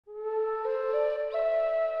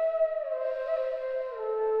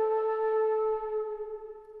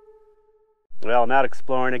Well, I'm out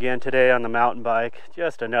exploring again today on the mountain bike.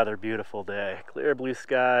 Just another beautiful day. Clear blue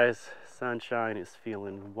skies, sunshine is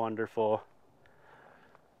feeling wonderful.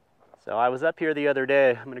 So I was up here the other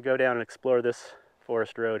day. I'm going to go down and explore this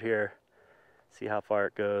forest road here, see how far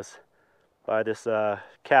it goes, by this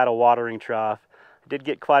cattle watering trough. I did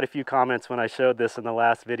get quite a few comments when I showed this in the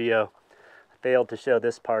last video. I failed to show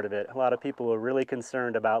this part of it. A lot of people were really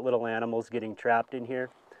concerned about little animals getting trapped in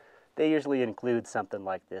here. They usually include something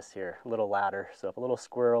like this here, a little ladder. So if a little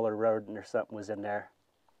squirrel or rodent or something was in there,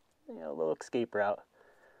 you know, a little escape route.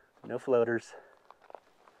 No floaters.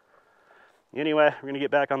 Anyway, we're gonna get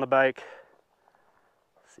back on the bike,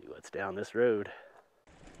 see what's down this road.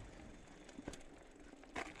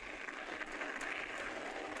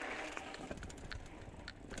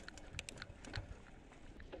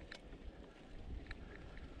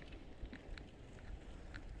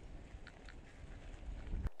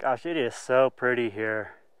 Gosh, it is so pretty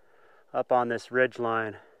here, up on this ridge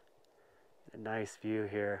line. A nice view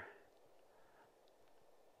here.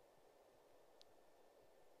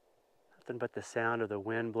 Nothing but the sound of the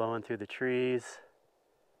wind blowing through the trees.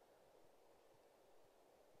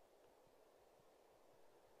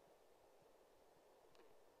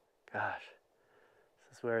 Gosh,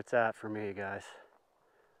 this is where it's at for me, guys.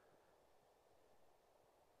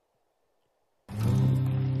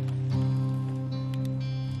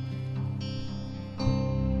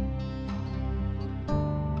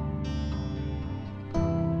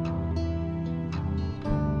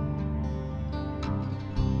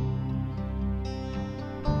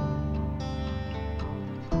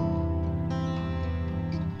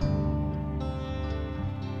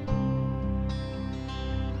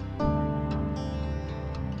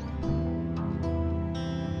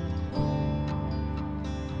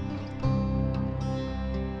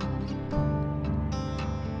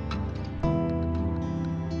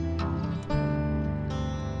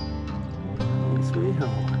 Sweet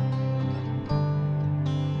home.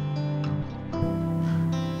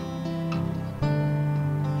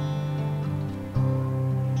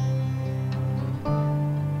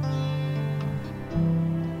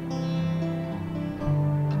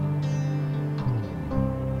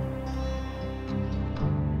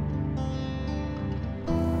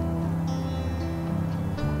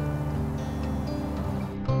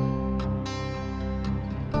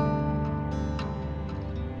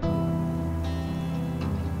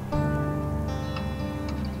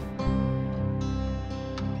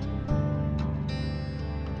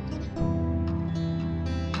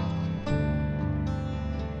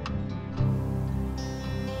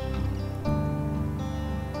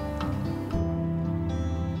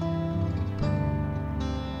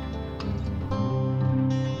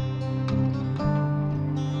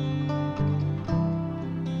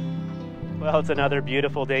 Well, it's another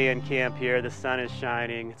beautiful day in camp here. The sun is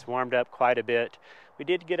shining. It's warmed up quite a bit. We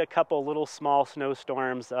did get a couple little small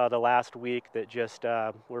snowstorms the last week that just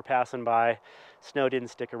were passing by. Snow didn't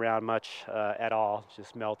stick around much at all.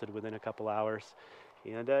 Just melted within a couple hours.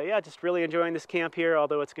 And yeah, just really enjoying this camp here,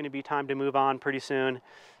 although it's going to be time to move on pretty soon.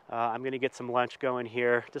 I'm going to get some lunch going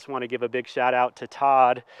here. Just want to give a big shout out to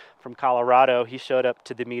Todd from Colorado. He showed up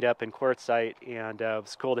to the meetup in Quartzsite, and it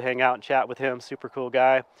was cool to hang out and chat with him. Super cool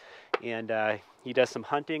guy. And he does some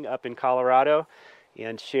hunting up in Colorado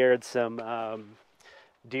and shared some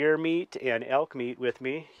deer meat and elk meat with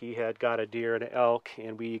me. He had got a deer and an elk,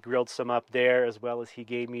 and we grilled some up there, as well as he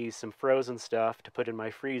gave me some frozen stuff to put in my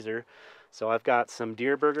freezer. So I've got some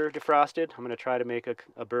deer burger defrosted. I'm going to try to make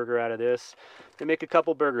a burger out of this. To make a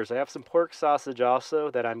couple burgers. I have some pork sausage also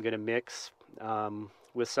that I'm going to mix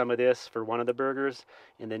with some of this for one of the burgers,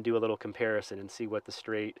 and then do a little comparison and see what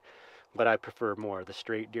I prefer more, the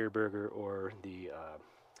straight deer burger or the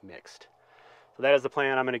mixed. So that is the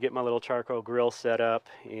plan. I'm going to get my little charcoal grill set up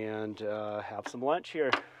and have some lunch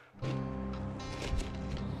here.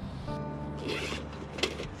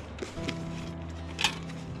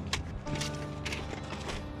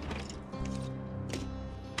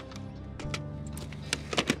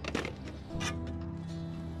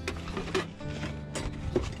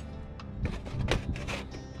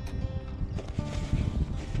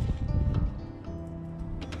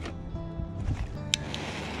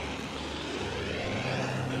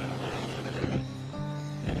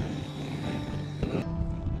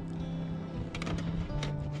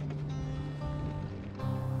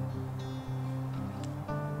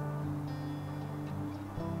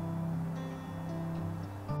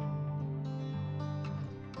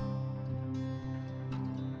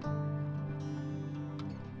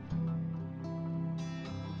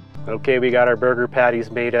 Okay, we got our burger patties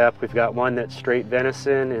made up. We've got one that's straight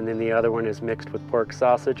venison, and then the other one is mixed with pork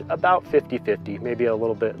sausage, about 50-50, maybe a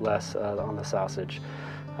little bit less on the sausage.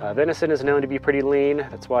 Venison is known to be pretty lean.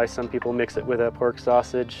 That's why some people mix it with a pork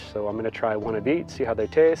sausage. So I'm gonna try one of each, see how they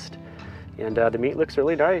taste. And the meat looks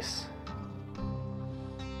really nice.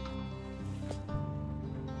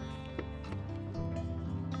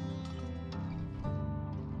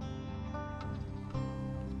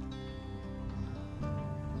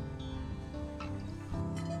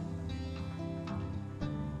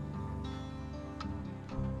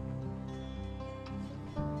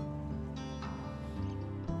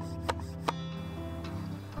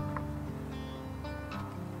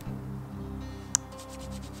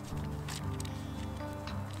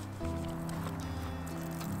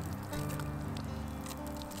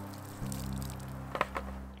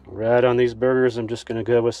 Right on these burgers, I'm just gonna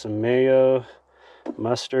go with some mayo,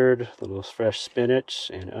 mustard, a little fresh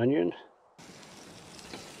spinach, and onion.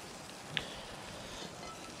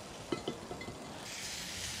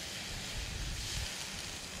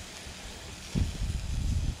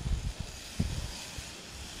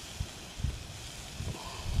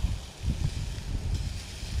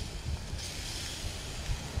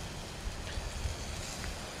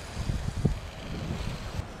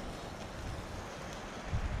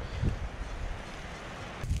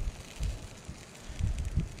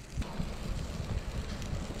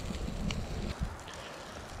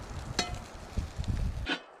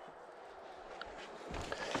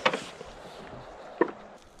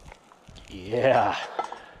 Yeah.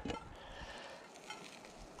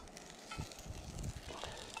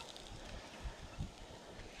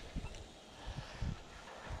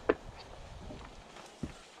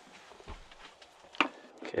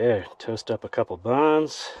 Okay, toast up a couple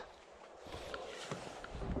buns.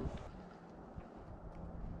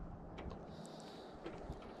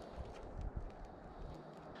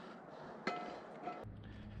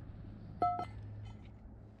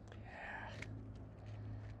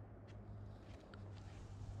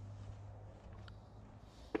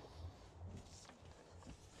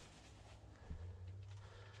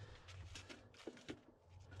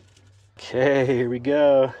 Okay, here we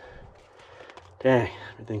go. Dang,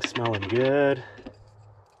 everything's smelling good.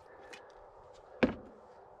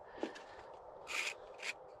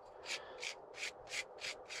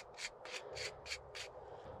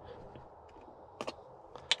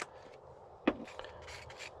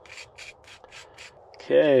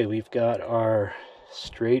 Okay, we've got our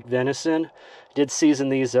straight venison. I did season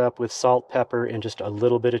these up with salt, pepper, and just a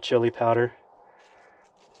little bit of chili powder.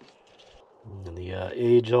 And the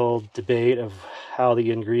age-old debate of how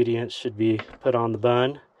the ingredients should be put on the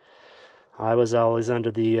bun. I was always under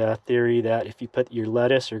the theory that if you put your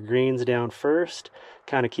lettuce or greens down first,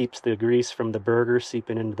 kind of keeps the grease from the burger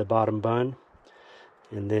seeping into the bottom bun.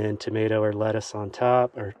 And then tomato or lettuce on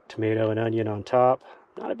top, or tomato and onion on top.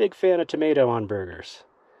 Not a big fan of tomato on burgers.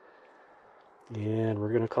 And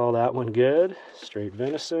we're gonna call that one good. Straight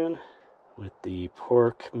venison with the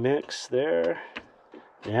pork mix there.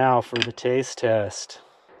 Now for the taste test.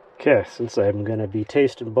 Okay, since I'm gonna be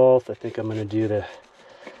tasting both, I think I'm gonna do the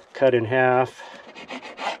cut in half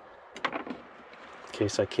in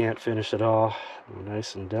case I can't finish it all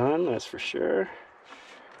nice and done, that's for sure.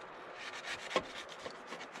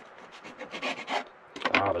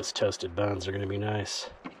 Oh, those toasted buns are gonna be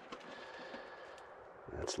nice.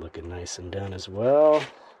 That's looking nice and done as well.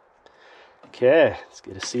 Okay, let's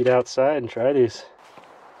get a seat outside and try these.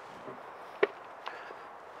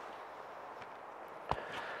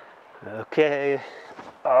 Okay,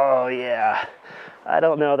 oh yeah. I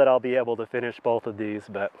don't know that I'll be able to finish both of these,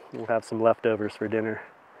 but we'll have some leftovers for dinner.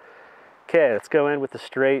 Okay, let's go in with the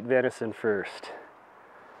straight venison first.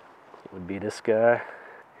 It would be this guy.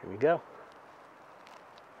 Here we go.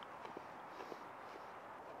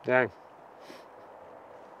 Dang.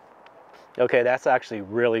 Okay, that's actually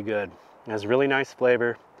really good. It has really nice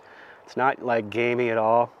flavor. It's not like gamey at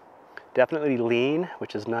all. Definitely lean,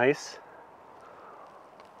 which is nice.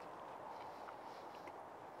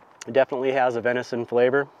 It definitely has a venison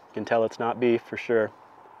flavor. You can tell it's not beef for sure.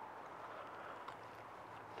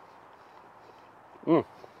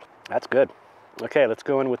 That's good. Okay, let's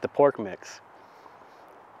go in with the pork mix.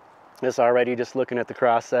 This already, just looking at the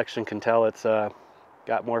cross section, can tell it's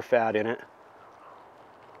got more fat in it.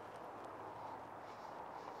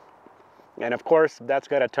 And of course, that's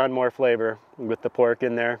got a ton more flavor with the pork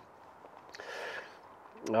in there.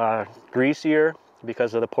 Greasier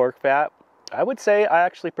because of the pork fat. I would say I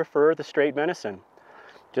actually prefer the straight venison,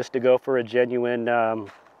 just to go for a genuine,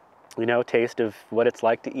 you know, taste of what it's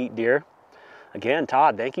like to eat deer. Again,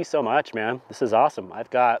 Todd, thank you so much, man. This is awesome. I've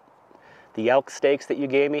got the elk steaks that you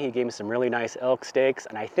gave me. He gave me some really nice elk steaks,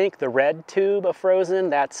 and I think the red tube of frozen,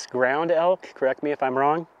 that's ground elk. Correct me if I'm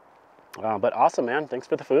wrong. But awesome, man. Thanks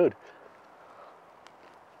for the food.